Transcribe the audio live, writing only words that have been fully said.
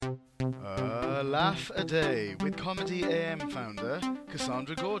A Laugh a Day with Comedy AM founder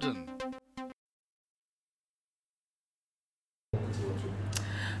Cassandra Gordon.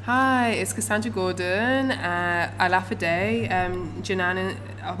 Hi, it's Cassandra Gordon. I Laugh a Day. Janan,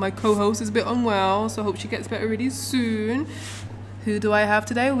 my co-host, is a bit unwell, so I hope she gets better really soon. Who do I have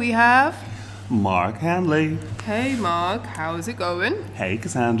today? We have Mark Hanley. Hey Mark, how's it going? Hey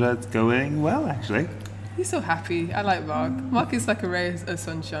Cassandra, it's going well actually. He's so happy. I like Mark. Mark is like a ray of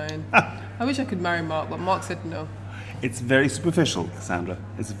sunshine. I wish I could marry Mark, but Mark said no. It's very superficial, Cassandra.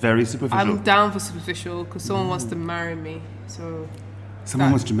 It's very superficial. I'm down for superficial because someone wants to marry me. So. Someone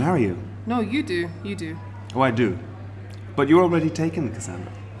wants to marry you? No, you do. You do. Oh, I do. But you're already taken,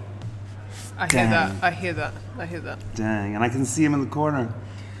 Cassandra. I hear that. Dang, and I can see him in the corner.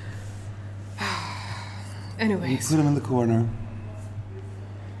 Anyways. You put him in the corner.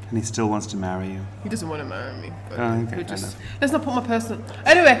 And he still wants to marry you. He doesn't want to marry me. But okay, let's not put my personal.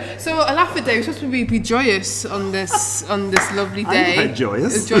 Anyway, so a laugh a day. We're supposed to be joyous on this lovely day. I'm quite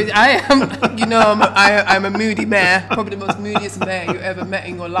joyous. I am. You know, I'm a moody mayor. Probably the most moodiest mayor you ever met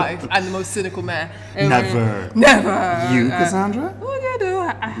in your life, and the most cynical mayor. Never. You, Cassandra? What do I do?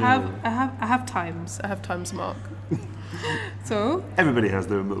 I have times. I have times, Mark. So everybody has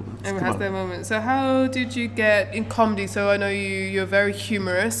their moments. Everyone has their moments. So how did you get in comedy? So I know you're very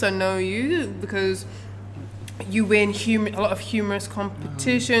humorous. I know you because you win a lot of humorous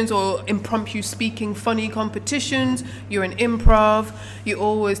competitions or impromptu speaking funny competitions. You're an improv. You're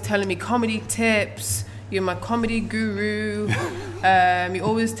always telling me comedy tips. You're my comedy guru. You're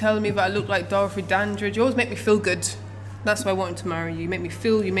always telling me that I look like Dorothy Dandridge. You always make me feel good. That's why I wanted to marry you. You make me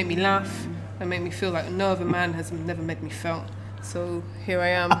feel, you make me laugh. And make me feel like no other man has never made me felt. So here I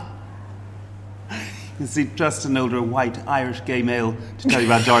am. You see, just an older white Irish gay male to tell you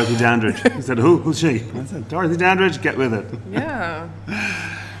about Dorothy Dandridge. He said, who's she? I said, Dorothy Dandridge, get with it. Yeah.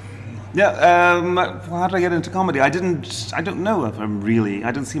 How did I get into comedy? I don't know if I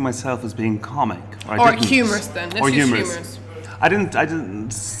don't see myself as being comic. Or humorous then. Let's use humorous. I didn't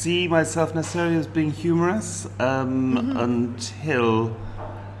see myself necessarily as being humorous until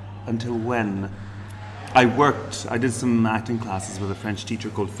when I did some acting classes with a French teacher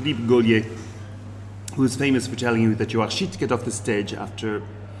called Philippe Gaulier, who is famous for telling you that you are shit to get off the stage after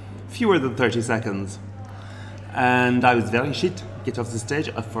fewer than 30 seconds. And I was very shit to get off the stage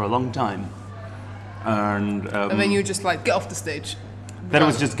for a long time. And then you just like, get off the stage. Then it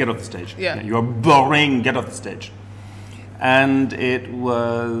was just get off the stage. Yeah. You are boring, get off the stage. And it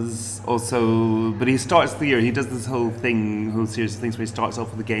was also, but he starts the year, he does this whole series of things where he starts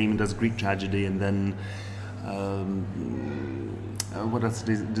off with a game and does Greek tragedy and then, what else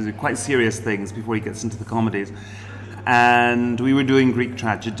does he do? Quite serious things before he gets into the comedies. And we were doing Greek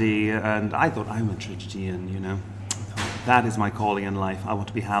tragedy and I thought, I'm a tragedian, you know. That is my calling in life. I want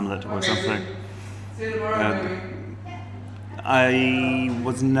to be Hamlet or something. I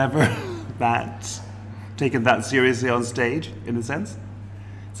was never taken that seriously on stage, in a sense.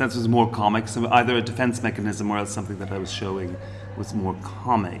 Since it was more comic, so either a defense mechanism or else something that I was showing was more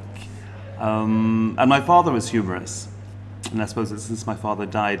comic. And my father was humorous. And I suppose it's since my father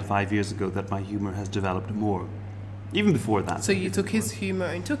died 5 years ago that my humor has developed more. Even before that. So you took his humor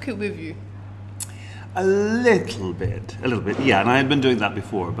and took it with you? A little bit, yeah. And I had been doing that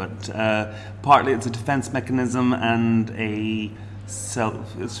before, but partly it's a defense mechanism and a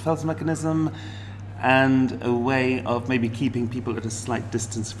self mechanism, and a way of maybe keeping people at a slight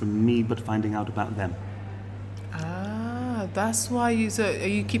distance from me, but finding out about them. Ah, that's why are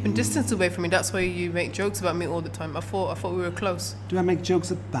you keeping distance away from me? That's why you make jokes about me all the time. I thought we were close. Do I make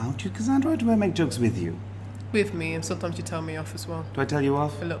jokes about you, Cassandra, or do I make jokes with you? With me, and sometimes you tell me off as well. Do I tell you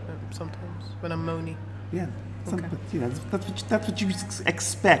off? A little bit, sometimes, when I'm moany. Yeah, okay. But that's what you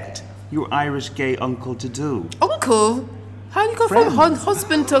expect your Irish gay uncle to do. Uncle? How do you go from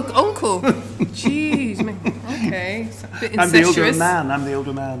husband to uncle? Jeez, man. Okay. It's a bit incestuous. I'm the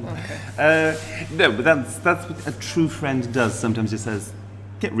older man. Okay. No, but that's what a true friend does. Sometimes he says,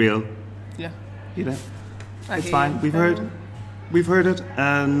 get real. Yeah. You know, it's fine. We've heard it,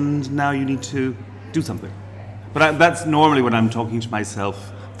 and now you need to do something. But that's normally when I'm talking to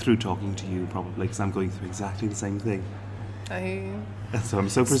myself through talking to you, probably, because I'm going through exactly the same thing. I hear you. So I'm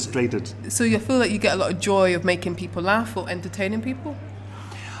so frustrated. So you feel like you get a lot of joy of making people laugh or entertaining people?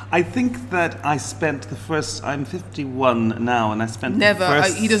 I think that I'm 51 now, and I spent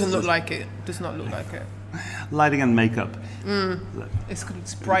he doesn't look like it. Does not look like it. Lighting and makeup.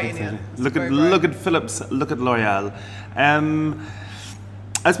 It's bright in here. Look at Philips, look at L'Oreal.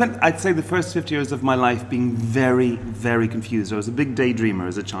 I'd say the first 50 years of my life being very, very confused. I was a big daydreamer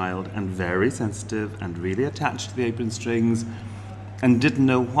as a child and very sensitive and really attached to the apron strings. and didn't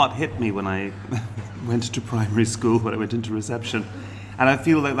know what hit me when I went to primary school, when I went into reception. And I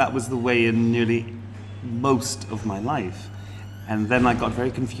feel like that was the way in nearly most of my life. And then I got very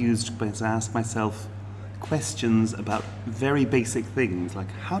confused because I asked myself questions about very basic things,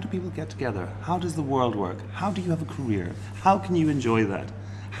 like how do people get together? How does the world work? How do you have a career? How can you enjoy that?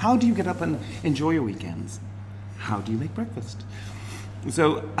 How do you get up and enjoy your weekends? How do you make breakfast?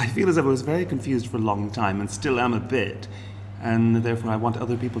 So I feel as if I was very confused for a long time and still am a bit. And therefore I want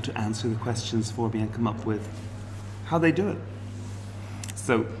other people to answer the questions for me and come up with how they do it.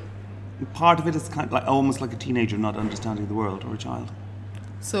 So part of it is kind of like almost like a teenager not understanding the world, or a child.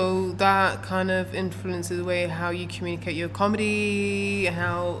 So that kind of influences the way how you communicate your comedy,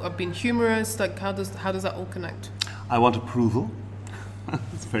 how I've been humorous. Like how does that all connect? I want approval.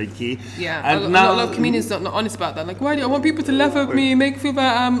 It's very key. Yeah, and a lot of comedians are not honest about that. Like, why do I want people to laugh at me, make me feel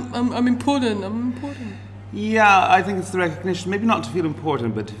that I'm important. I'm important. Yeah, I think it's the recognition, maybe not to feel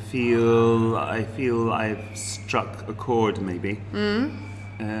important, but to feel, I feel I've struck a chord, maybe.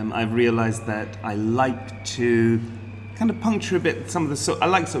 I've realised that I like to kind of puncture a bit some of the, I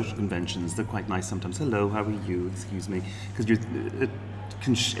like social conventions, they're quite nice sometimes. Hello, how are you, excuse me, because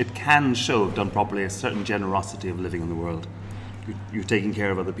it can show, if done properly, a certain generosity of living in the world. You're taking care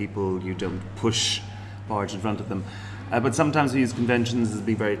of other people, you don't barge in front of them. But sometimes we use conventions as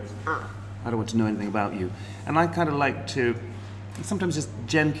being very, I don't want to know anything about you. And I kind of like to sometimes just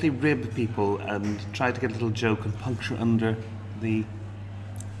gently rib people and try to get a little joke and puncture under the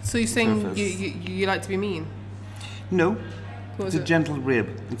So you're saying surface. you like to be mean? No, it's a gentle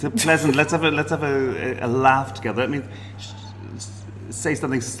rib. It's a pleasant, let's have a laugh together. I mean, say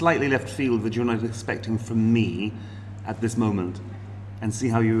something slightly left field that you're not expecting from me at this moment, and see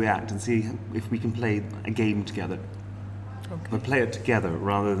how you react, and see if we can play a game together. Okay. But play it together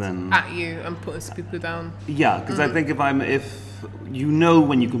rather than At you and putting people down. Yeah, because I think if you know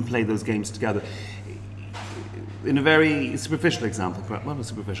when you can play those games together. In a very superficial example, well, not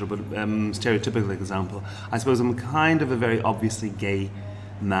superficial, but stereotypical example, I suppose I'm kind of a very obviously gay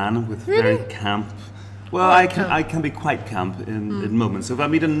man with very camp. Well, I can be quite camp in moments. So if I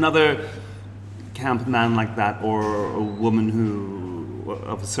meet another camp man like that, or a woman who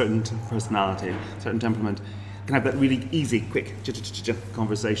of a certain personality, certain temperament, can have that really easy, quick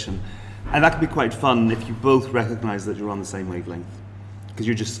conversation, and that can be quite fun if you both recognise that you're on the same wavelength. Because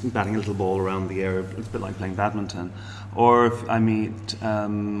you're just batting a little ball around the air. It's a bit like playing badminton. Or if I meet,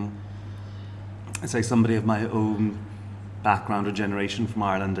 say, somebody of my own background or generation from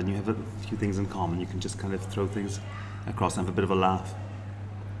Ireland, and you have a few things in common, you can just kind of throw things across and have a bit of a laugh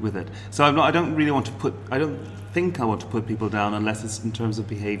with it. So I don't think I want to put people down unless it's in terms of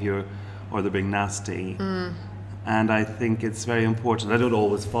behaviour or they're being nasty. And I think it's very important. I don't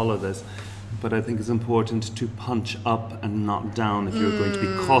always follow this, but I think it's important to punch up and not down if you're going to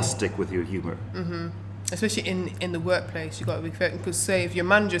be caustic with your humour. Especially in the workplace, you got to be fair. Because say if your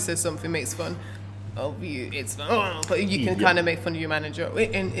manager says something makes fun of you, it's not. But you can kind of make fun of your manager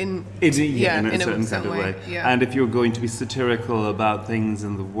in a certain kind of way. Yeah. And if you're going to be satirical about things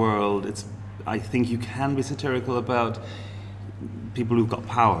in the world, I think you can be satirical about people who've got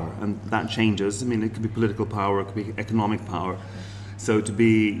power, and that changes. I mean, it could be political power, it could be economic power. So to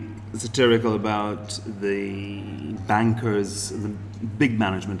be satirical about the bankers, the big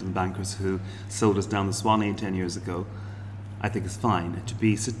management of the bankers who sold us down the Swanee 10 years ago, I think is fine. To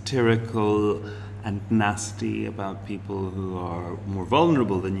be satirical and nasty about people who are more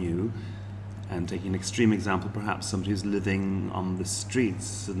vulnerable than you, and taking an extreme example, perhaps somebody who's living on the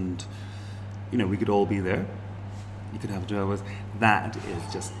streets, and we could all be there. You could have to do with that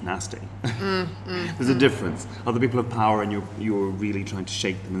is just nasty. There's a difference. Other people have power, and you're really trying to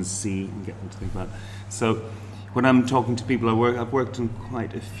shake them and see and get them to think about it. So when I'm talking to people, I've worked in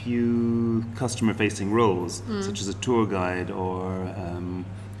quite a few customer-facing roles, such as a tour guide, or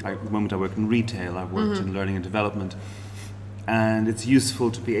at the moment I work in retail. I've worked in learning and development. And it's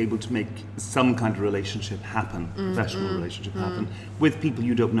useful to be able to make some kind of relationship happen, professional relationship happen, with people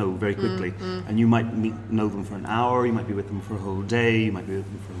you don't know very quickly. And you might know them for an hour, you might be with them for a whole day, you might be with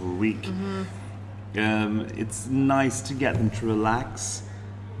them for a whole week. It's nice to get them to relax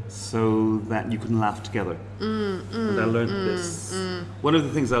so that you can laugh together. And I learned this. One of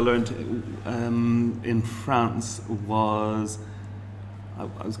the things I learned in France was,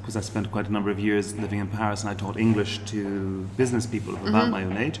 because I spent quite a number of years living in Paris, and I taught English to business people of about my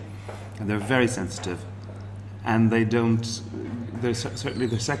own age, and they're very sensitive, and certainly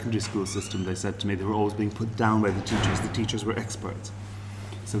their secondary school system, they said to me, they were always being put down by the teachers were experts,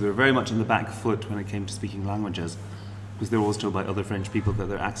 so they were very much on the back foot when it came to speaking languages, because they were always told by other French people that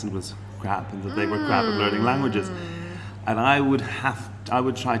their accent was crap, and that they were crap at learning languages. And I would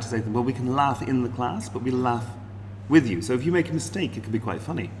try to say to them, well, we can laugh in the class, but we laugh with you. So if you make a mistake, it can be quite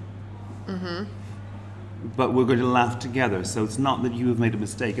funny. Mm-hmm. But we're going to laugh together. So it's not that you have made a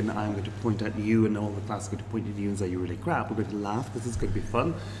mistake and I'm going to point at you and all the class is going to point at you and say you're really crap. We're going to laugh. This is going to be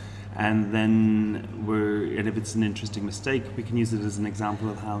fun. And then and if it's an interesting mistake, we can use it as an example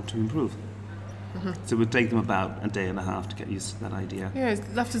of how to improve. Mm-hmm. So it would take them about a day and a half to get used to that idea. Yeah,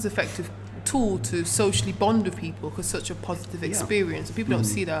 laughter's an effective tool to socially bond with people because such a positive experience. And people don't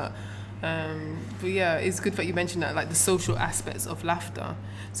see that. But yeah, it's good that you mentioned that, like the social aspects of laughter.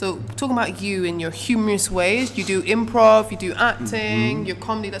 So talking about you in your humorous ways, you do improv, you do acting, your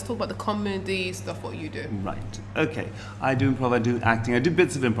comedy. Let's talk about the comedy stuff, what you do. Right, okay. I do improv, I do acting, I do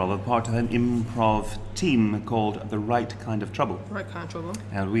bits of improv. I'm part of an improv team called The Right Kind of Trouble. Right Kind of Trouble.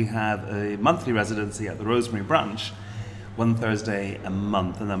 And we have a monthly residency at the Rosemary branch, one Thursday a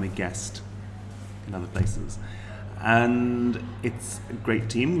month, and then we guest in other places. And it's a great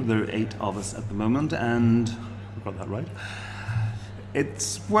team. There are 8 of us at the moment, and I got that right.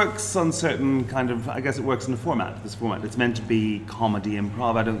 It works on certain kind of, I guess it works in a format, this format. It's meant to be comedy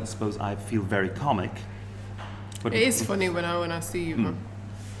improv. I don't suppose I feel very comic. But it is funny when I see you.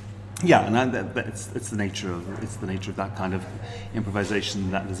 Yeah, and it's the nature of that kind of improvisation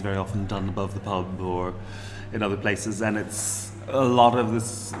that is very often done above the pub or in other places, and it's a lot of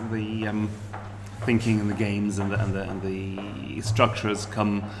this the thinking and the games and the structures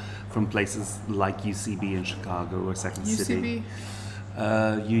come from places like UCB in Chicago or Second City.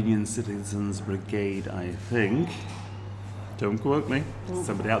 Union Citizens Brigade, I think. Don't quote me.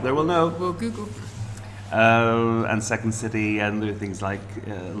 Somebody out there will know. We'll Google. And Second City, and there are things like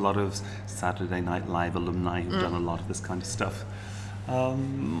a lot of Saturday Night Live alumni who've done a lot of this kind of stuff.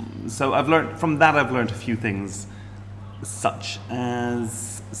 So I've learned a few things, such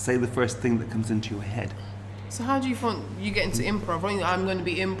as, say, the first thing that comes into your head. So how do you find you get into improv? I'm going to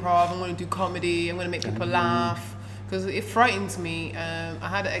be improv, I'm going to do comedy, I'm going to make people laugh. Because it frightens me. I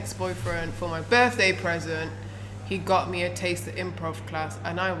had an ex-boyfriend for my birthday present. He got me a taste of improv class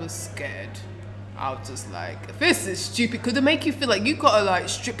and I was scared. I was just like, this is stupid. Because it make you feel like you got to like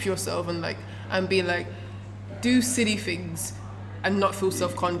strip yourself and be like, do silly things and not feel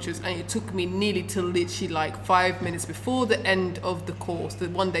self-conscious. And it took me nearly till literally like 5 minutes before the end of the course, the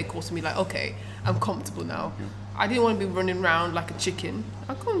one-day course, to be like, okay, I'm comfortable now. I didn't want to be running around like a chicken.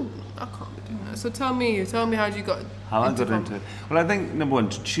 I can't be doing that. So tell me how you got how I got into it. Well, I think number one,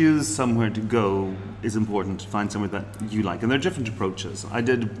 to choose somewhere to go is important. To find somewhere that you like, and there are different approaches. I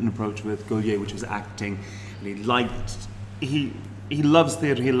did an approach with Gaulier, which was acting, and he loves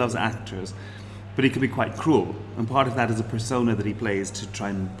theatre, he loves actors, but he can be quite cruel. And part of that is a persona that he plays to try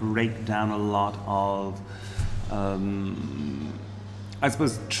and break down a lot of, I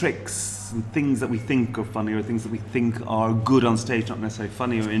suppose, tricks and things that we think are funny or things that we think are good on stage, not necessarily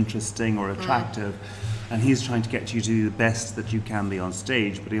funny or interesting or attractive. And he's trying to get you to do the best that you can be on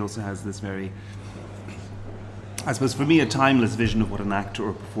stage, but he also has this very, I suppose for me, a timeless vision of what an actor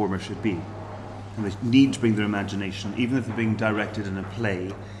or performer should be. And they need to bring their imagination, even if they're being directed in a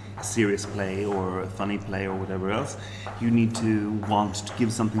play, a serious play or a funny play or whatever else. You need to want to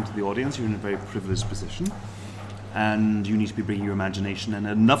give something to the audience. You're in a very privileged position. And you need to be bringing your imagination and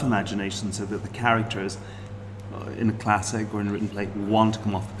enough imagination so that the characters in a classic or in a written play want to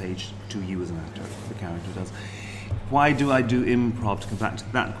come off the page to you as an actor. The character does. Why do I do improv? To come back to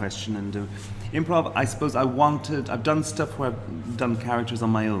that question, and improv, I suppose I've done stuff where I've done characters on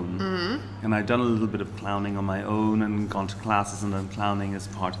my own, and I've done a little bit of clowning on my own and gone to classes and done clowning as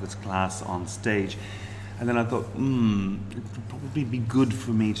part of this class on stage. And then I thought, it would probably be good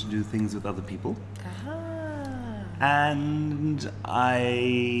for me to do things with other people. And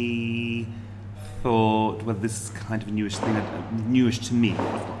I thought, well, this is kind of a newish thing, newish to me, it's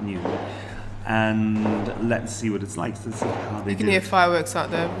not new. And let's see what it's like. So see how they you can hear fireworks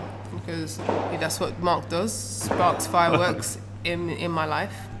out there, because that's what Mark does, sparks fireworks in my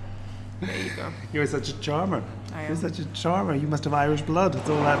life. There you go. You're such a charmer. I am. You're such a charmer. You must have Irish blood. It's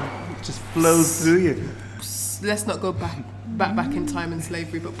all that, it just flows through you. Let's not go back in time and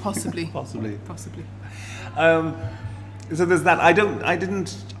slavery, but possibly. Possibly. So there's that.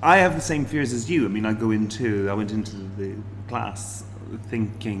 I have the same fears as you. I mean, I went into the class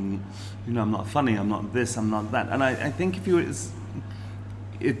thinking, I'm not funny, I'm not this, I'm not that. And I think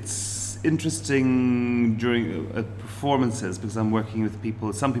it's interesting during performances, because I'm working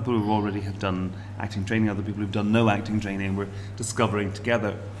with some people who already have done acting training, other people who've done no acting training, we're discovering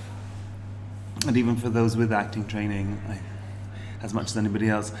together. And even for those with acting training, as much as anybody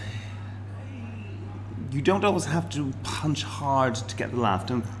else, you don't always have to punch hard to get the laugh.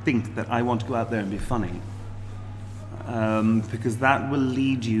 Don't think that I want to go out there and be funny. because that can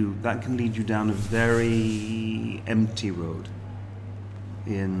lead you down a very empty road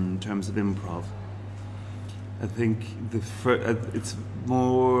in terms of improv. I think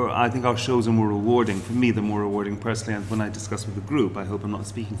I think our shows are more rewarding. For me, they're more rewarding personally, and when I discuss with the group, I hope I'm not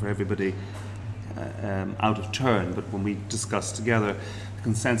speaking for everybody out of turn, but when we discuss together, the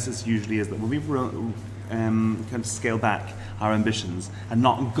consensus usually is that when we kind of scale back our ambitions and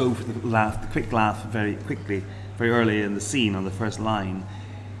not go for the quick laugh very quickly, very early in the scene on the first line,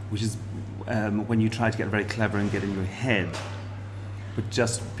 which is when you try to get very clever and get in your head, but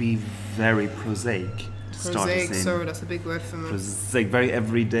just be very prosaic. Prosaic, sorry, that's a big word for me. Prosaic, very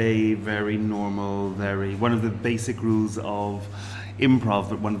everyday, very normal, one of the basic rules of improv,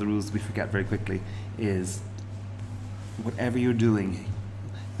 but one of the rules we forget very quickly is whatever you're doing,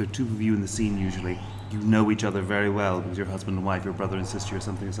 there are two of you in the scene usually, you know each other very well because you're husband and wife, your brother and sister or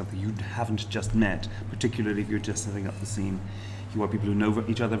something you haven't just met, particularly if you're just setting up the scene. You are people who know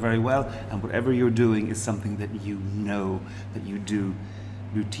each other very well, and whatever you're doing is something that you know that you do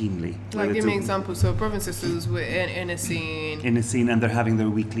routinely. Like, give me an example. So, brother and sisters were in a scene. In a scene, and they're having their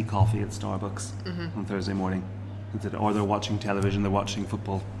weekly coffee at Starbucks on Thursday morning. Or they're watching television, they're watching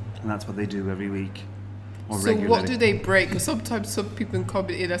football, and that's what they do every week. Or so, regularly. What do they break? Because sometimes some people in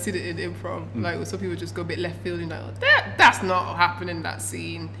comedy, I see it in improv, like some people just go a bit left field and like, that's not happening in that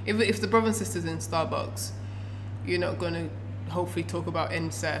scene. If the brother and sisters in Starbucks, you're not going to hopefully talk about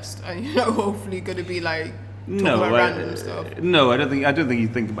incest, and you're not hopefully going to be like, random stuff. No, I don't think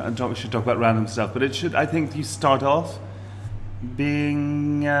you should talk about random stuff, but it should. I think you start off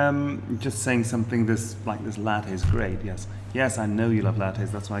being just saying something this latte is great. Yes, I know you love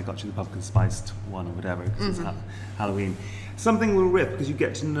lattes. That's why I got you the pumpkin spiced one or whatever because it's Halloween. Something will rip because you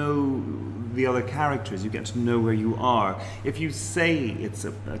get to know the other characters. You get to know where you are. If you say it's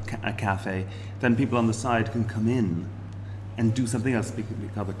a cafe, then people on the side can come in and do something else, speak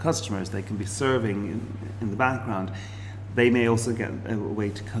with other customers. They can be serving in the background. They may also get a way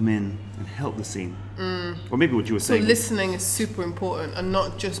to come in and help the scene. Or maybe what you were saying. So listening is super important, and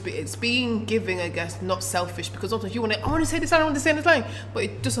not just it's being giving, I guess, not selfish, because sometimes you I want to say this line, I want to say this line, but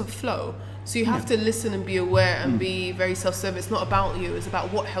it doesn't flow. So you have to listen and be aware and be very self-serving. It's not about you, it's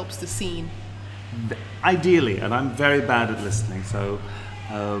about what helps the scene. Ideally, and I'm very bad at listening, so...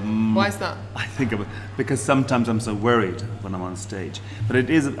 Why is that? I think because sometimes I'm so worried when I'm on stage. But it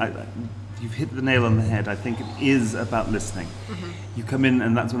is, you've hit the nail on the head. I think it is about listening. You come in,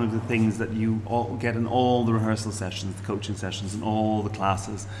 and that's one of the things that you all get in all the rehearsal sessions, the coaching sessions, and all the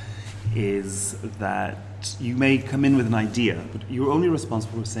classes, is that you may come in with an idea, but you're only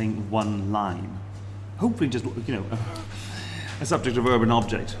responsible for saying one line. Hopefully just, a subject or verb and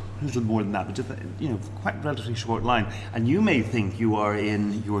object, a little more than that, but just, quite relatively short line. And you may think you are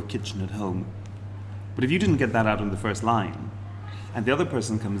in your kitchen at home, but if you didn't get that out in the first line, and the other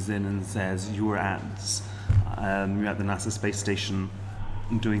person comes in and says you're at the NASA space station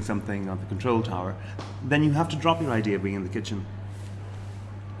doing something on the control tower, then you have to drop your idea of being in the kitchen.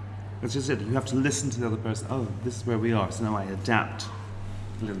 That's just it. You have to listen to the other person. Oh, this is where we are, so now I adapt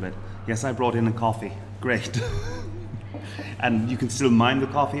a little bit. Yes, I brought in a coffee. Great. And you can still mind the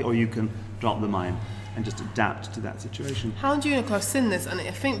coffee, or you can drop the mind and just adapt to that situation. How do you know? 'Cause I've seen this, and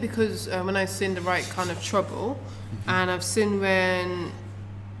I think because when I've seen the right kind of trouble, and I've seen when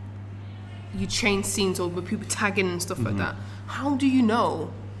you change scenes or when people tag in and stuff like that. How do you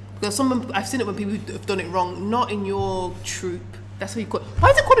know? Because I've seen it when people have done it wrong, not in your troupe. That's how you call it. Why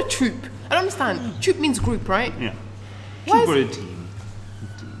is it called a troupe? I don't understand. Troupe means group, right? Yeah. Why Troupe or a team.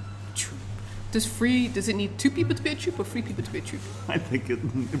 Does it need 2 people to be a troupe or 3 people to be a troupe? I think it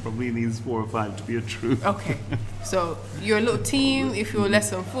probably needs 4 or 5 to be a troupe. Okay, so you're a little team. If you're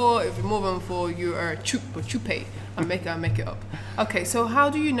less than 4, if you're more than 4, you are a troupe or troupe. I make it up. Okay, so how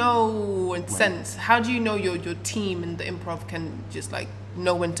do you know and sense? How do you know your team and the improv can just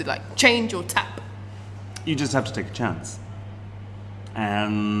know when to change or tap? You just have to take a chance,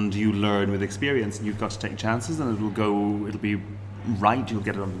 and you learn with experience. And you've got to take chances, and it'll be right. You'll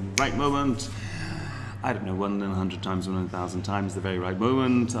get it on the right moment. I don't know, 1 in 100 times, 1 in 1,000 times, the very right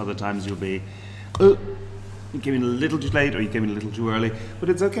moment. Other times you'll be, you came in a little too late, or you came in a little too early. But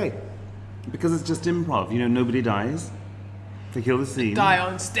it's okay, because it's just improv. Nobody dies. They kill the scene. Die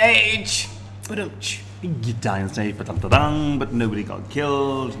on stage. You die on stage, but nobody got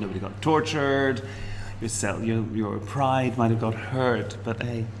killed. Nobody got tortured. Your pride might have got hurt, but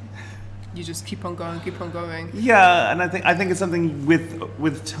hey. You just keep on going. Yeah, and I think it's something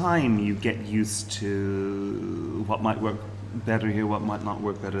with time you get used to what might work better here, what might not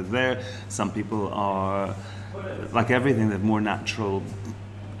work better there. Some people are, like everything, they have more natural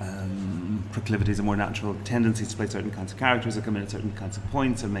proclivities and more natural tendencies to play certain kinds of characters, or come in at certain kinds of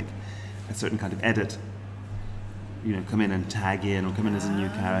points, or make a certain kind of edit. You know, come in and tag in, or come in as a new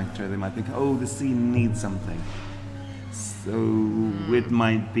character. They might think, oh, the scene needs something. So it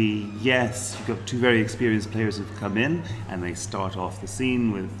might be, yes, you've got two very experienced players who've come in, and they start off the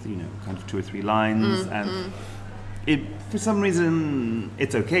scene with, you know, kind of 2 or 3 lines, and it, for some reason,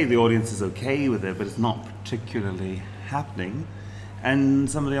 it's okay, the audience is okay with it, but it's not particularly happening. And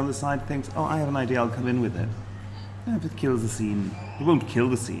somebody on the side thinks, oh, I have an idea, I'll come in with it. And if it kills the scene, it won't kill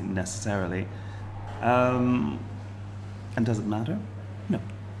the scene necessarily. And does it matter? No.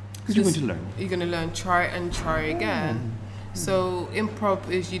 Because you're going to learn. You're going to learn, try and try again. So improv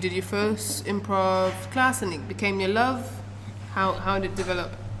is, you did your first improv class and it became your love. How did it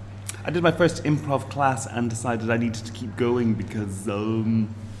develop? I did my first improv class and decided I needed to keep going because it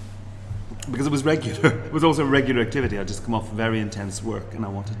was regular. It was also a regular activity. I'd just come off very intense work and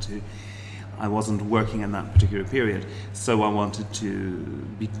I wasn't working in that particular period, so I wanted to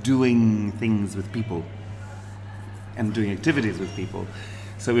be doing things with people and doing activities with people.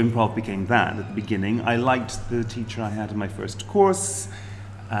 So improv became that at the beginning. I liked the teacher I had in my first course,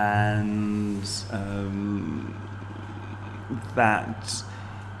 and that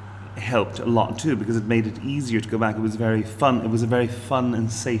helped a lot too, because it made it easier to go back. It was very fun. It was a very fun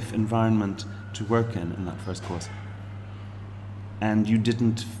and safe environment to work in that first course. And you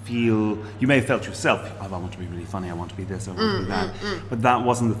didn't feel, you may have felt yourself, oh, I want to be really funny, I want to be this, I want to be that. But that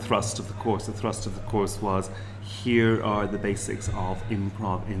wasn't the thrust of the course. The thrust of the course was, here are the basics of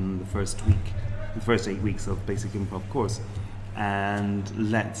improv in the first 8 weeks of basic improv course.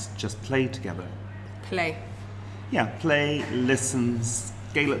 And let's just play together. Play. Yeah, play, listen,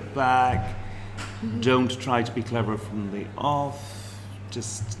 scale it back. Don't try to be clever from the off.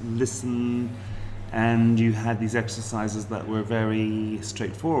 Just listen. And you had these exercises that were very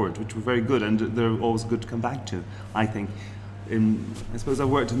straightforward, which were very good, and they're always good to come back to, I think. I suppose I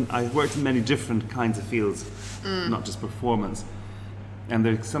worked in many different kinds of fields, not just performance. And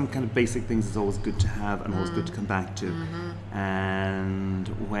there's some kind of basic things that's always good to have and always good to come back to. And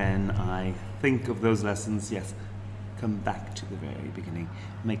when I think of those lessons, yes, come back to the very beginning.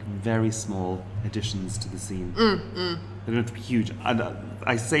 Make very small additions to the scene. They don't have to be huge.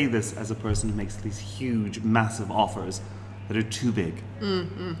 I say this as a person who makes these huge, massive offers that are too big.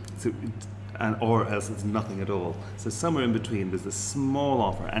 So, or else it's nothing at all. So somewhere in between, there's a small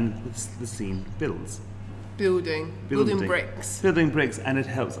offer, and the scene builds. Building bricks. Building bricks, and it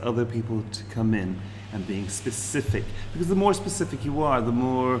helps other people to come in and being specific. Because the more specific you are, the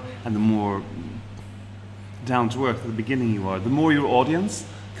more down to earth at the beginning you are, the more your audience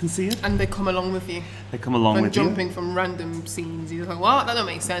can see it. And they come along with you. They come along with you. Jumping from random scenes, you're like, well, that don't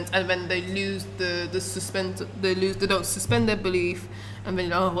make sense. And then they lose they don't suspend their belief, and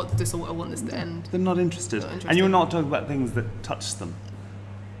then oh, what's this? I want this to end. They're not interested. And you're not talking about things that touch them.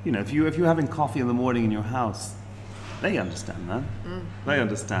 You know, if you're having coffee in the morning in your house, they understand that. They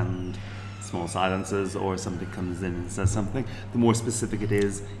understand small silences, or somebody comes in and says something. The more specific it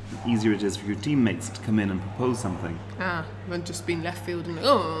is, the easier it is for your teammates to come in and propose something. Than just being left field and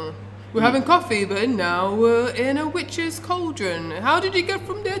we're having coffee, but now we're in a witch's cauldron. How did you get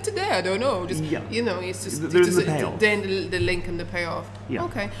from there to there? I don't know. Just you know, it's just there's the payoff. The link and the payoff. Yeah.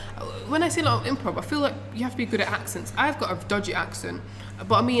 Okay. When I see a lot of improv, I feel like you have to be good at accents. I've got a dodgy accent.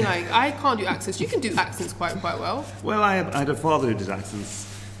 But I mean, like, I can't do accents. You can do accents quite well. Well, I had a father who did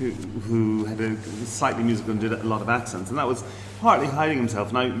accents, who had a slightly musical and did a lot of accents, and that was partly hiding himself.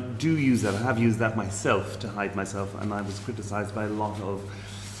 And I do use that. I have used that myself to hide myself, and I was criticised by a lot of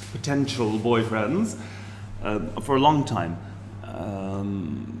potential boyfriends for a long time.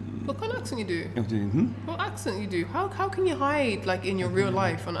 What kind of accent you do? What accent you do? How can you hide, like, in your real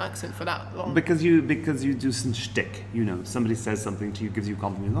life an accent for that long? Because you do some shtick. You know, somebody says something to you, gives you a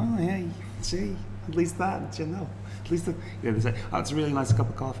compliment. Oh, yeah, gee, at least that, you know. At least they say, oh, it's a really nice cup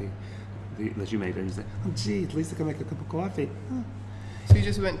of coffee that you made, and you say, oh, gee, at least I can make a cup of coffee. Oh. So you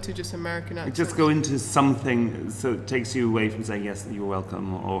just went to just American accent? Just go into something, so it takes you away from saying yes, you're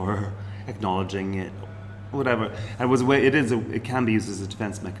welcome, or acknowledging it, whatever. And it can be used as a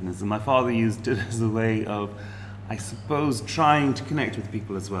defense mechanism. My father used it as a way of, I suppose, trying to connect with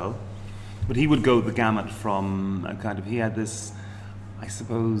people as well. But he would go the gamut from he had this, I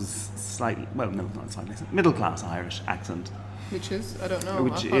suppose, middle class Irish accent. Which is, I don't know.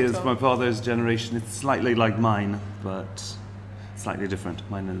 Which is my father's generation. It's slightly like mine, but slightly different.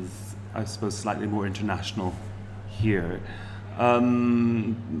 Mine is, I suppose, slightly more international here.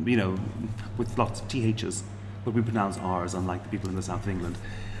 You know, with lots of THs, but we pronounce R's, unlike the people in the south of England.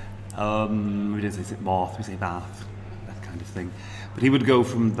 We don't say Bath, we say Bath, that kind of thing. But he would go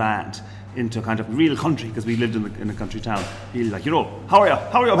from that into a kind of real country, because we lived in a country town. He'd be like, how are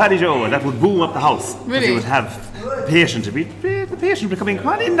you, Paddy Joe? And that would boom up the house. Really? He would have the patient would be coming, come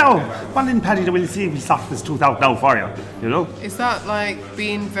on in, Paddy Joe, we'll see if we sort this tooth out now for you, you know? Is that like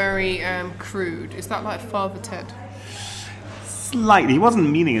being very crude? Is that like Father Ted? Slightly. He wasn't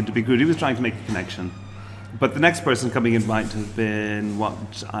meaning it to be crude, he was trying to make a connection. But the next person coming in might have been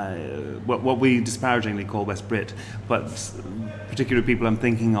what we disparagingly call West Brit, but particular people I'm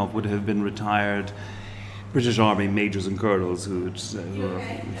thinking of would have been retired British Army majors and colonels who were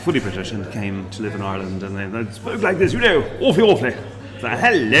fully British and came to live in Ireland, and they spoke like this, awfully. So,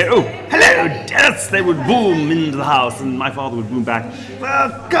 hello, Dennis! They would boom into the house, and my father would boom back,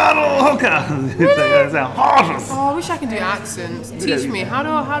 Colonel Hooker! It's a horse! Oh, I wish I could do accents. Teach me. How do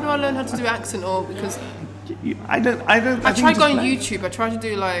I learn how to do accent? Or because I tried going on YouTube. I tried to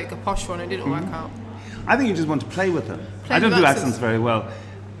do like a posh one. It didn't work out. I think you just want to play with them. I don't do accents very well.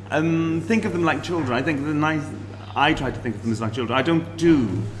 Think of them like children. I think I try to think of them as like children. I don't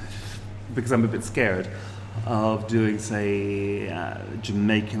do, because I'm a bit scared of doing, say,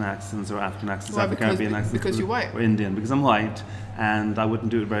 Jamaican accents or African accents, Afro-Caribbean accents. Because you're white? Or Indian, because I'm white, and I wouldn't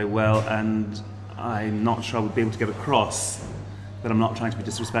do it very well, and I'm not sure I would be able to get across that I'm not trying to be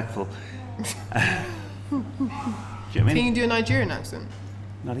disrespectful. Do you know what I mean? Can you do a Nigerian accent?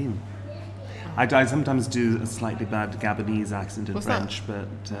 Not even. I sometimes do a slightly bad Gabonese accent in French, but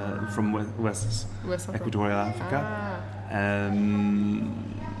from West Equatorial Africa.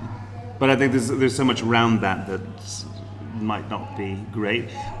 But I think there's so much around that might not be great.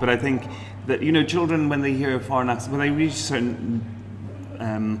 But I think that, children, when they hear a foreign accent, when they reach a certain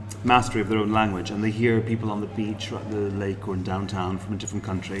mastery of their own language, and they hear people on the beach or at the lake or in downtown from a different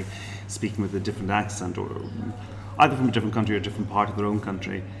country speaking with a different accent, or either from a different country or a different part of their own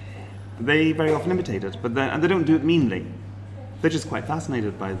country, they very often imitate it. And they don't do it meanly. They're just quite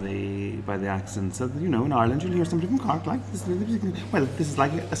fascinated by the accent. So, in Ireland, you'll hear somebody from Cork like this. Well, this is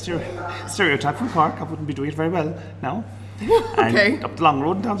like a stereotype from Cork. I wouldn't be doing it very well now. Okay. And up the long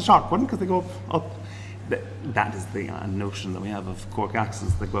road and down the short one, because they go up. That is the notion that we have of Cork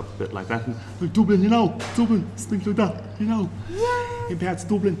accents. They go up a bit like that. And, like Dublin, Dublin, speak like that, in parts of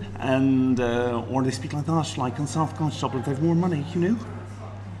Dublin. And, or they speak like that, like in South Coast Dublin, they have more money,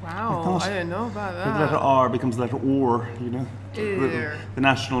 Wow, I didn't know about that. The letter R becomes the letter OR, The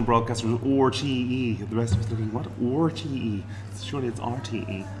national broadcaster was RTE. The rest of us looking, what? RTE? Surely it's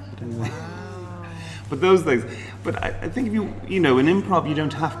RTE. But anyway. Wow. But those things. But I think if in improv, you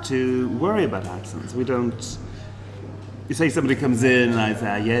don't have to worry about accents. We don't. You say somebody comes in and I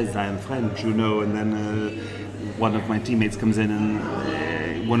say, yes, I am French, and then one of my teammates comes in and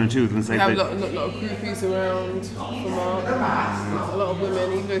one or two of them say, we have a lot of groupies around for Mark. A lot of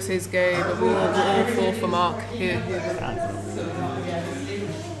women, even though he says gay, but we're all full for Mark here.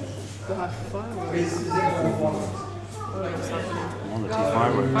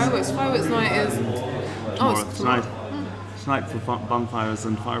 Fireworks night is tonight. Tonight for bonfires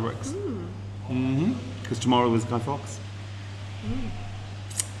and fireworks. Because tomorrow is Guy Fawkes.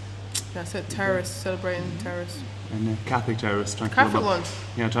 That's it. Terrorists, celebrating terrorists. And Catholic terrorists trying Catholic ones.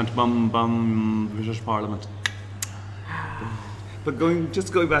 Yeah, trying to bomb the British Parliament. But going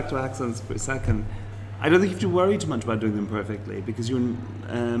back to accents for a second, I don't think you have to worry too much about doing them perfectly, because you're.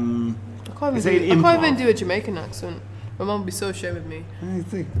 I can't even do a Jamaican accent. My mum would be so ashamed of me. I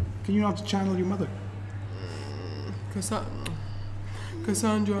think. Can you not channel your mother? Cassandra.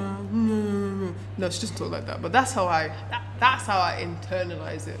 No, she doesn't talk like that. But that's how I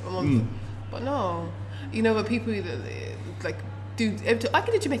internalize it. But no, but people like do. I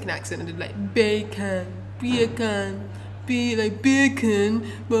can do Jamaican accent and do like bacon, be like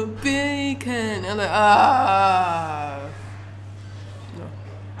bacon, but bacon. And I'm like no.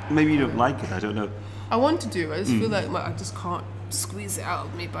 Maybe you don't like it. I don't know. I want to do. I just feel like I just can't squeeze it out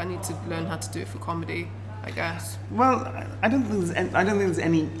of me. But I need to learn how to do it for comedy, I guess. Well, I don't think there's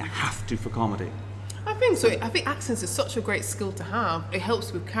any have to for comedy. I think so. I think accents is such a great skill to have. It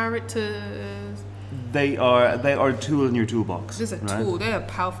helps with characters. They are a tool in your toolbox. It is a tool. They're a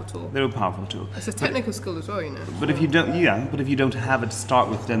powerful tool. They're a powerful tool. It's a technical skill as well, But if you don't have it to start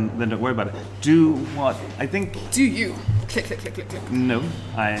with, then don't worry about it. Do what I think. Do you click, click, click, click, click? No,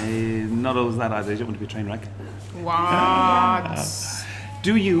 I'm not always that either. I don't want to be a train wreck. What?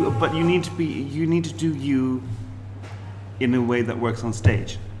 Do you? But you need to do you in a way that works on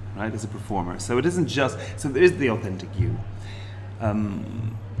stage, right? As a performer. So it isn't just. So there is the authentic you.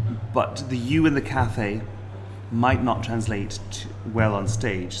 But the you in the cafe might not translate well on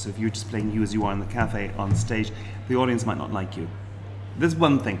stage. So if you're just playing you as you are in the cafe on stage, the audience might not like you. There's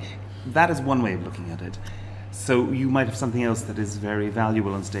one thing. That is one way of looking at it. So you might have something else that is very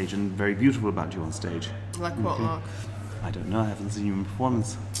valuable on stage and very beautiful about you on stage. Like what, Mark? I don't know, I haven't seen you in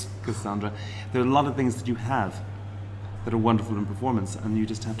performance, Cassandra. There are a lot of things that you have that are wonderful in performance, and you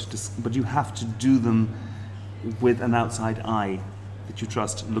just have to, but you have to do them with an outside eye that you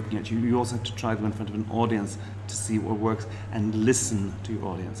trust looking at you. You also have to try them in front of an audience to see what works and listen to your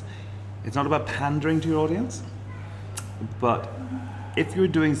audience. It's not about pandering to your audience, but if you're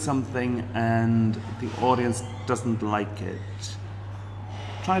doing something and the audience doesn't like it,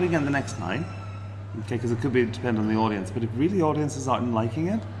 try it again the next night. Okay, because it could depend on the audience, but if really audiences aren't liking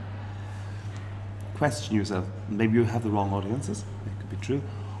it, question yourself. Maybe you have the wrong audiences, it could be true,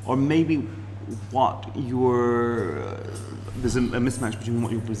 or maybe there's a mismatch between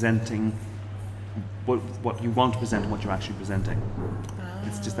what you're presenting, what you want to present and what you're actually presenting.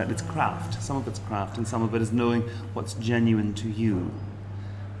 It's just that it's craft. Some of it's craft and some of it is knowing what's genuine to you.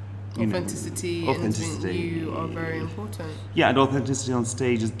 Authenticity and you are very important. Yeah, and authenticity on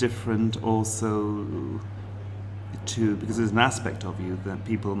stage is different also too, because there's an aspect of you that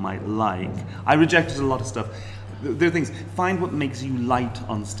people might like. I rejected a lot of stuff. There are things, find what makes you light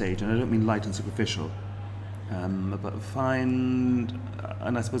on stage, and I don't mean light and superficial, but find,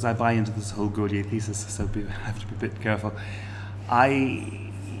 and I suppose I buy into this whole Gaudier thesis, so I have to be a bit careful. I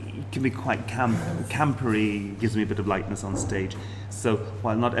can be quite campery, gives me a bit of lightness on stage. So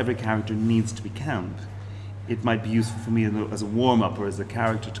while not every character needs to be camp, it might be useful for me as a warm-up or as a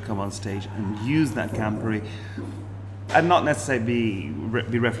character to come on stage and use that campery, and not necessarily be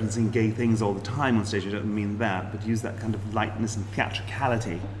referencing gay things all the time on stage, I don't mean that, but use that kind of lightness and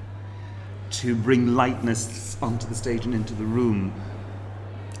theatricality to bring lightness onto the stage and into the room.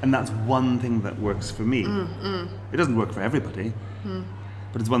 And that's one thing that works for me. It doesn't work for everybody,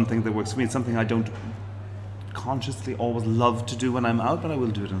 but it's one thing that works for me. It's something I don't consciously always love to do when I'm out, but I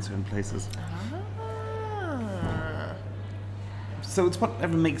will do it in certain places. So it's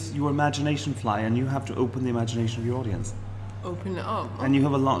whatever makes your imagination fly, and you have to open the imagination of your audience. Open it up. And you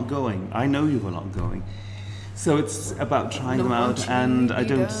have a lot going. I know you have a lot going. So it's about trying them out, and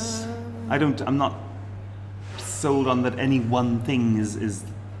I'm not sold on that any one thing is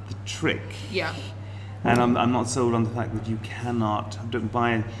the trick. Yeah. And I'm not sold on the fact that you cannot do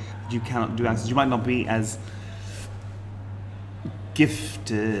accents. You might not be as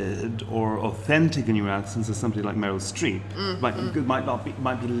gifted or authentic in your accents as somebody like Meryl Streep.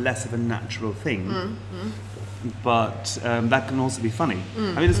 Might be less of a natural thing. But that can also be funny.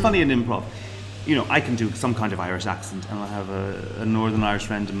 I mean, it's funny in improv. You know, I can do some kind of Irish accent, and I have a Northern Irish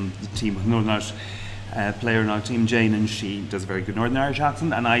friend in the team, a Northern Irish player in our team, Jane, and she does a very good Northern Irish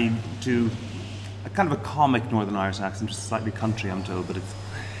accent, and I do a kind of a comic Northern Irish accent, just slightly country, I'm told, but it's...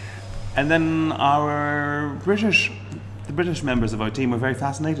 And then the British members of our team were very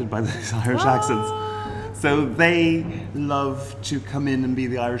fascinated by these Irish accents. So they love to come in and be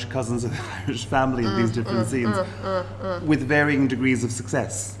the Irish cousins of the Irish family in these different scenes with varying degrees of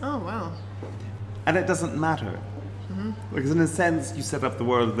success. Oh, wow. And it doesn't matter. Because in a sense, you set up the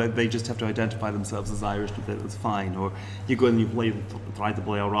world that they just have to identify themselves as Irish, and it's fine. Or you go and you try to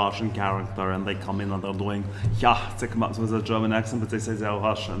play a Russian character, and they come in and they're doing, they come up with a German accent, but they say they're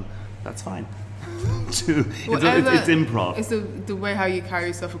Russian. That's fine. It's improv. It's the way how you carry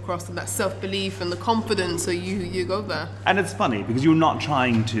yourself across, and that self-belief and the confidence, so you go there. And it's funny, because you're not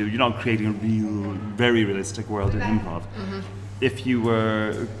creating a real, very realistic world in improv. If you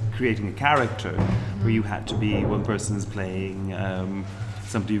were creating a character where you had to be, one person is playing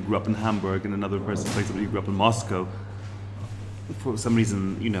somebody who grew up in Hamburg and another person plays somebody who grew up in Moscow, for some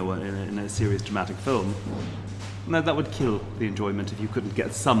reason, in a serious dramatic film, now that would kill the enjoyment if you couldn't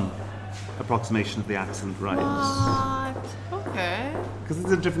get some approximation of the accent right. What? Okay. Because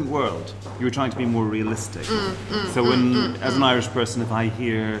it's a different world. You were trying to be more realistic. So when, as an Irish person, if I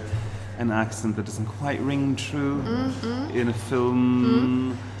hear an accent that doesn't quite ring true in a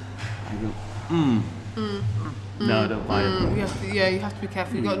film, I go, no, I don't buy it. You have to be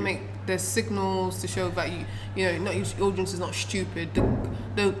careful. You've got to make there's signals to show that not your audience is not stupid.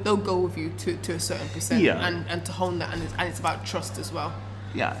 They'll go with you to a certain percent, and to hone that, and it's about trust as well.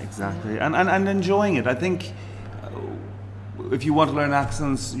 Yeah, exactly, and enjoying it. I think if you want to learn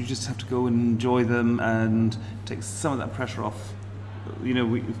accents, you just have to go and enjoy them and take some of that pressure off.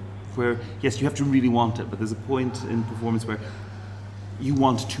 Where yes, you have to really want it, but there's a point in performance where you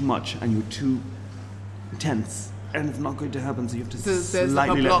want too much and you're too tense, and it's not going to happen. So you have to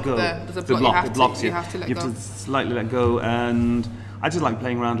slightly let go. There's a block. You have to let go. You have to slightly let go, and I just like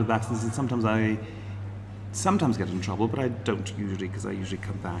playing around with accents. And sometimes I get in trouble, but I don't usually, because I usually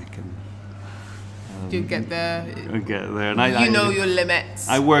come back You get there. I get there, and You know your limits.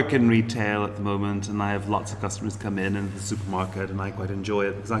 I work in retail at the moment, and I have lots of customers come in the supermarket, and I quite enjoy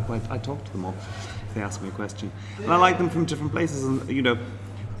it because I talk to them all if they ask me a question, and I like them from different places. And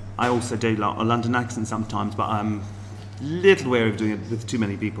I also do a London accent sometimes, but I'm a little wary of doing it with too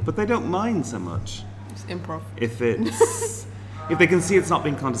many people. But they don't mind so much. It's improv. If they can see it's not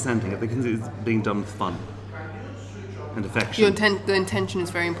being condescending, if they can see it's being done with fun and affection. The intention is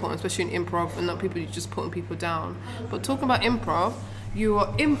very important, especially in improv, and not people just putting people down. But talking about improv, you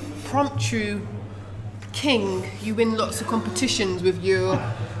are impromptu king. You win lots of competitions with your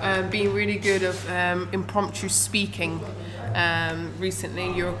being really good at impromptu speaking.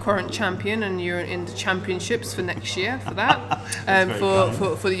 Recently, you're a current champion, and you're in the championships for next year for that,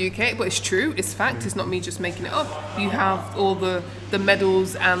 for the UK. But it's true, it's fact. It's not me just making it up. You have all the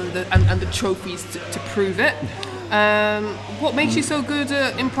medals and the trophies to prove it. What makes you so good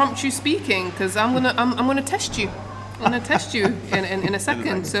at impromptu speaking? Because I'm gonna test you. I'm gonna test you in a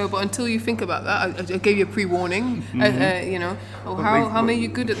second. So, but until you think about that, I gave you a pre-warning. How made you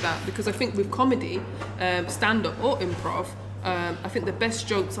good at that? Because I think with comedy, stand-up or improv, I think the best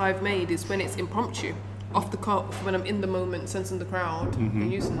jokes I've made is when it's impromptu, off the cuff, when I'm in the moment, sensing the crowd,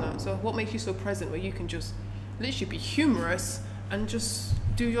 and using that. So, what makes you so present, where you can just literally be humorous and just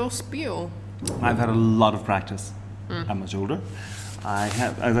do your spiel? I've had a lot of practice. I'm much older. I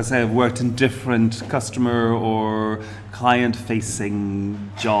have, as I say, I've worked in different customer or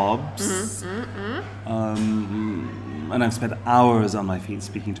client-facing jobs, and I've spent hours on my feet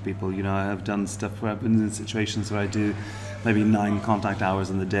speaking to people. I have done stuff where I've been in situations where I do maybe 9 contact hours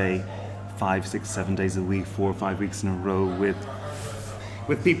in the day, 5, 6, 7 days a week, 4 or 5 weeks in a row with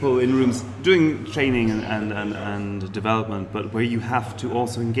people in rooms doing training and development, but where you have to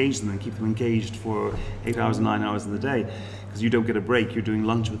also engage them and keep them engaged for 8 hours and 9 hours in the day, because you don't get a break. You're doing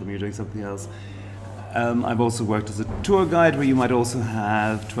lunch with them, you're doing something else. I've also worked as a tour guide, where you might also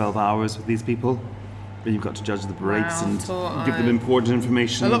have 12 hours with these people, where you've got to judge the breaks and give them important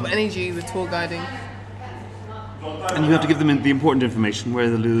information. A lot of energy with tour guiding. And you have to give them the important information: where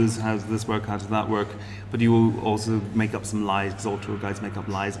they lose, how does this work, how does that work. But you will also make up some lies, because all tour guides make up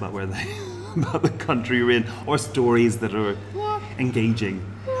lies about about the country you're in, or stories that are engaging,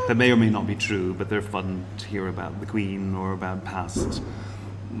 that may or may not be true, but they're fun to hear about the Queen or about past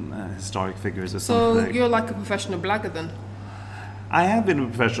historic figures or something. So you're like a professional blagger then? I have been a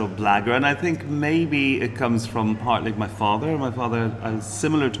professional blagger, and I think maybe it comes from partly my father. My father, I was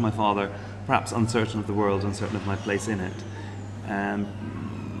similar to my father, perhaps uncertain of the world, uncertain of my place in it.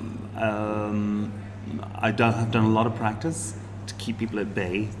 Have done a lot of practice to keep people at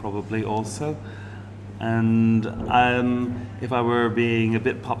bay, probably also. And if I were being a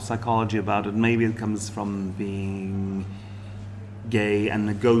bit pop psychology about it, maybe it comes from being gay and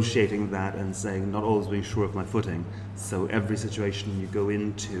negotiating that and saying, not always being sure of my footing. So every situation you go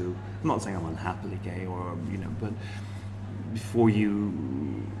into, I'm not saying I'm unhappily gay or, but before you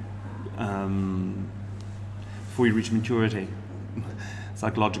reach maturity,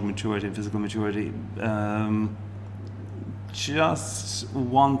 psychological maturity and physical maturity, just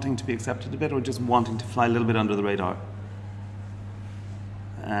wanting to be accepted a bit, or just wanting to fly a little bit under the radar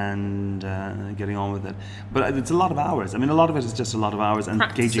and getting on with it. But it's a lot of hours. I mean, a lot of it is just a lot of hours and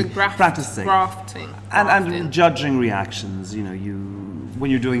practicing, grafting, and judging reactions. When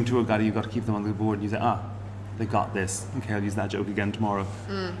you're doing tour guiding, you've got to keep them on the board, and you say, they got this. Okay, I'll use that joke again tomorrow.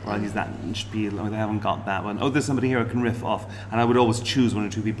 Or I'll use that spiel. Or they haven't got that one. Oh, there's somebody here I can riff off. And I would always choose 1 or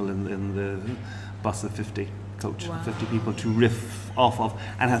 2 people in the bus of 50, coach of 50 people to riff off of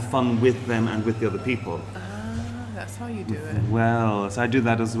and have fun with them and with the other people. That's how you do it. Well, so I do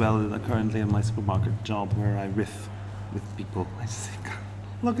that as well currently in my supermarket job, where I riff with people. I just say,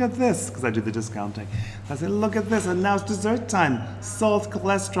 look at this, because I do the discounting. I say, look at this, and now it's dessert time. Salt,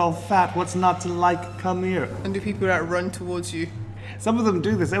 cholesterol, fat, what's not to like? Come here. And do people that run towards you? Some of them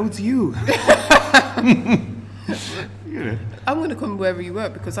do this. Oh, it's you. I'm going to come wherever you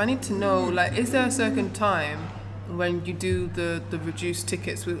work, because I need to know, is there a certain time when you do the reduced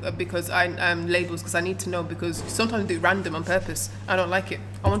tickets because I'm labels, because I need to know, because sometimes I do random on purpose. I don't like it.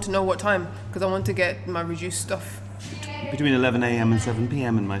 I want to know what time, because I want to get my reduced stuff. Between 11 a.m. and 7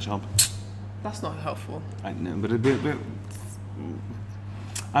 p.m. in my shop. That's not helpful. I know, but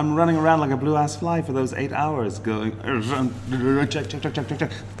I'm running around like a blue-ass fly for those 8 hours, going check,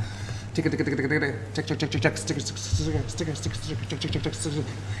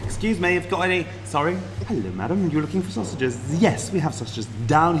 excuse me, if you've got any. Sorry. Hello, madam. You're looking for sausages? Yes, we have sausages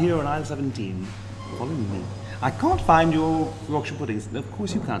down here on aisle 17. Follow me. I can't find your Yorkshire puddings. Of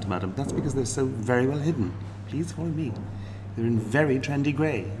course you can't, madam. That's because they're so very well hidden. Please follow me. They're in very trendy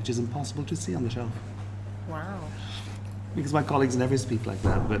grey, which is impossible to see on the shelf. Wow. Because my colleagues never speak like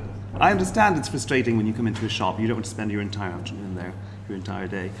that, but I understand it's frustrating when you come into a shop. You don't want to spend your entire afternoon there, your entire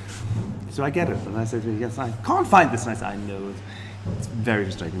day. So I get it. And I say to her, yes, I can't find this. And I say, I know. It's very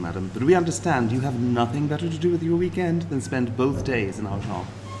frustrating, madam. But we understand you have nothing better to do with your weekend than spend both days in our shop.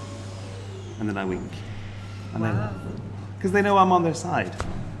 And then I wink. And Wow. because they know I'm on their side.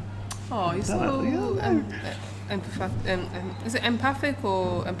 Oh, you're so is it empathic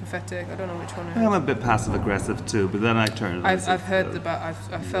or empathetic? I don't know which one it is. I'm a bit passive aggressive too, but then I turn. And I say, I've heard about.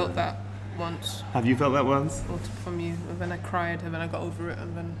 I've felt that once. Have you felt that once? From you, and then I cried, and then I got over it,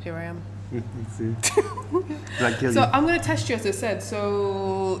 and then here I am. Let's see. Did that kill So you? I'm going to test you, as I said.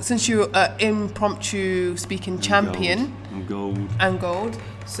 So since you're an impromptu speking champion and gold,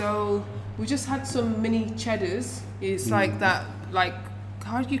 so we just had some mini cheddars. It's like that, like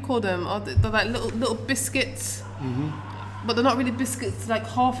how do you call them? They're like little biscuits, but they're not really biscuits. Like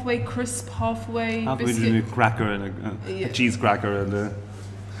halfway crisp, halfway biscuit. between a cracker and a cheese cracker and a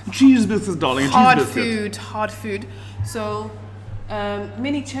cheese biscuit, darling. Hard cheese biscuit. hard food. So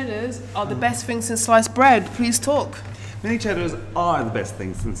mini cheddars are the best thing since sliced bread. Please talk. Mini cheddars are the best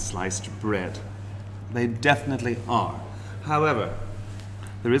thing since sliced bread. They definitely are. However,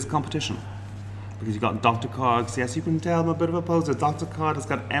 there is competition. Because you've got Dr. Cog's, yes, you can tell I'm a bit of a poser. Dr. Cog has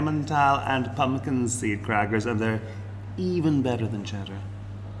got Emmental and pumpkin seed crackers, and they're even better than cheddar.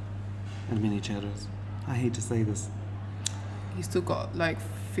 And mini cheddars. I hate to say this. You still got like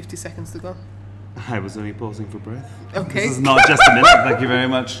 50 seconds to go. I was only pausing for breath. Okay. This is not just a minute, thank you very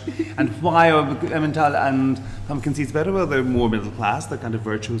much. And why are Emmental and pumpkin seeds better? Well, they're more middle class. They're kind of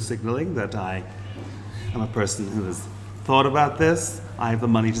virtue signaling that I am a person who has thought about this. I have the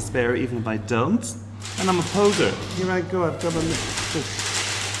money to spare even if I don't. And I'm a poser. Here I go, I've got a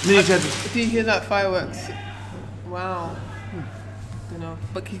mini cheddar. Do you hear that fireworks? Wow. Don't know.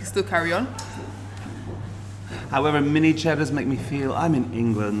 But you can still carry on. However, mini cheddars make me feel I'm in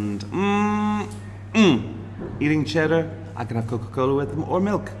England. Eating cheddar, I can have Coca-Cola with them or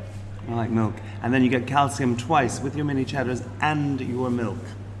milk. I like milk. And then you get calcium twice with your mini cheddars and your milk.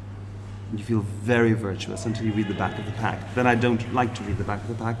 You feel very virtuous until you read the back of the pack. Then I don't like to read the back of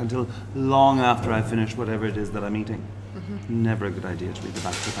the pack until long after I finish whatever it is that I'm eating. Never a good idea to read the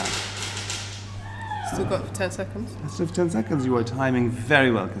back of the pack. Still got 10 seconds. Still 10 seconds. You are timing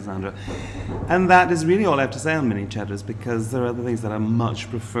very well, Cassandra. And that is really all I have to say on mini cheddars, because there are other things that I much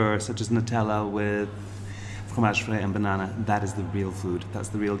prefer, such as Nutella with fromage frais and banana. That is the real food. That's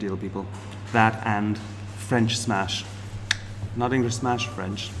the real deal, people. That and French smash. Not English smash,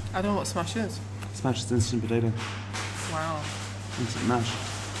 French. I don't know what smash is. Smash is instant potato. Wow. Instant mash.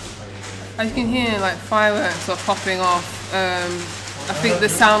 As you can hear, like fireworks are popping off. I think they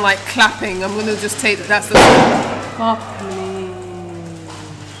sound like clapping. I'm gonna just take that's the clapping.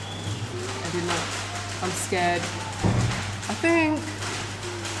 I did not. I'm scared. I think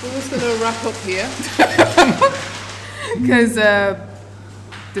we're just gonna wrap up here because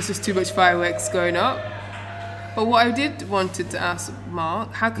this is too much fireworks going up. But what I did wanted to ask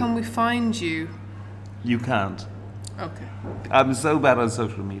Mark, how can we find you? You can't. Okay. I'm so bad on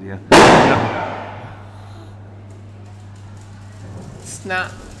social media.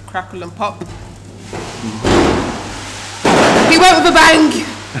 Snap, crackle and pop. He went with a bang!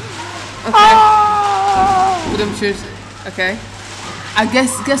 Okay. But I'm sure. Okay. I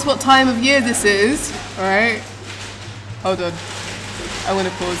guess what time of year this is, alright? Hold on. I'm gonna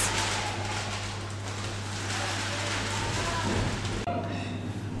pause.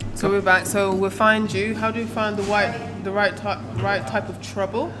 So we're back. So we'll find you. How do you find the right type of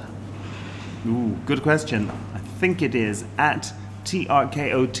trouble? Ooh, good question. I think it is at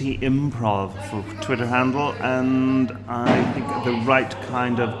TRKOT Improv for Twitter handle, and I think the right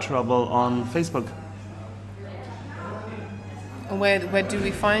kind of trouble on Facebook. And where do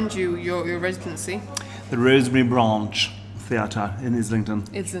we find you? Your residency? The Rosemary Branch Theatre in Islington.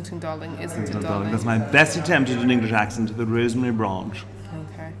 Islington, darling. Islington, Darling. darling. That's my best attempt at an English accent. The Rosemary Branch.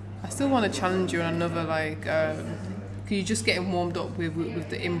 Okay. I still want to challenge you on another because you're just getting warmed up with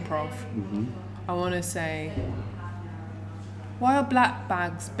the improv. Mm-hmm. I want to say, why are black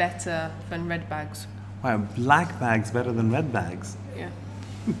bags better than red bags? Why are black bags better than red bags? Yeah.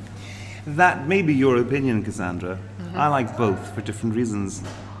 That may be your opinion, Cassandra. Mm-hmm. I like both for different reasons.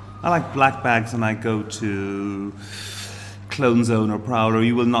 I like black bags when I go to Clone Zone or Prowler.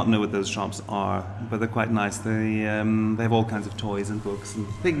 You will not know what those shops are, but they're quite nice. They have all kinds of toys and books and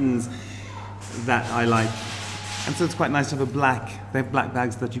things that I like. And so it's quite nice to have they have black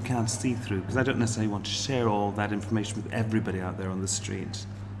bags that you can't see through, because I don't necessarily want to share all that information with everybody out there on the street.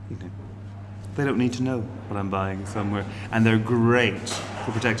 You know. They don't need to know what I'm buying somewhere. And they're great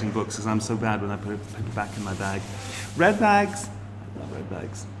for protecting books because I'm so bad when I put it back in my bag. Red bags, I love red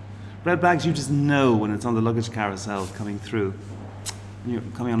bags. Red bags, you just know when it's on the luggage carousel coming through. You're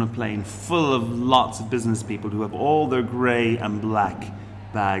coming on a plane full of lots of business people who have all their grey and black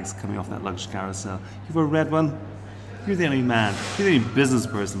bags coming off that luggage carousel. You have a red one, you're the only man, you're the only business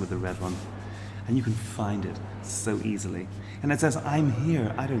person with a red one. And you can find it so easily. And it says, I'm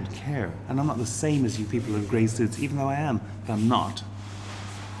here, I don't care. And I'm not the same as you people in grey suits, even though I am, but I'm not.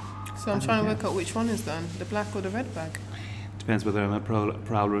 So I'm trying to work out which one is then, the black or the red bag? Depends whether I'm at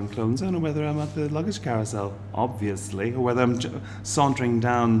Prowler and Clone Zone or whether I'm at the luggage carousel, obviously, or whether I'm sauntering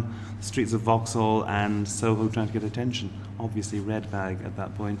down the streets of Vauxhall and Soho trying to get attention. Obviously, red bag at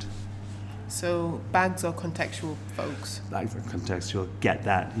that point. So bags are contextual, folks. Bags are contextual. Get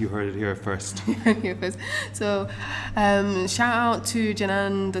that. You heard it here first. So shout out to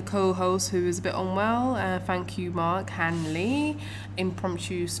Janan, the co-host, who is a bit unwell. Thank you, Mark Hanley,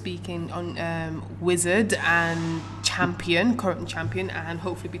 impromptu speaking on Wizard and champion, current champion, and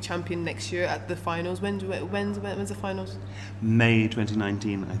hopefully be champion next year at the finals. When's the finals? May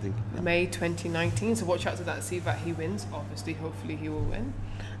 2019, I think. Yeah. May 2019. So watch out to that. See that he wins. Obviously, hopefully he will win.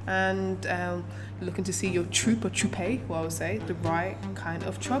 And looking to see your troupe or troupe, what I would say, the right kind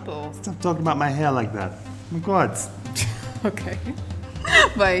of trouble. Stop talking about my hair like that. Oh my God. Okay.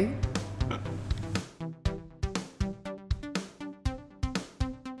 Bye.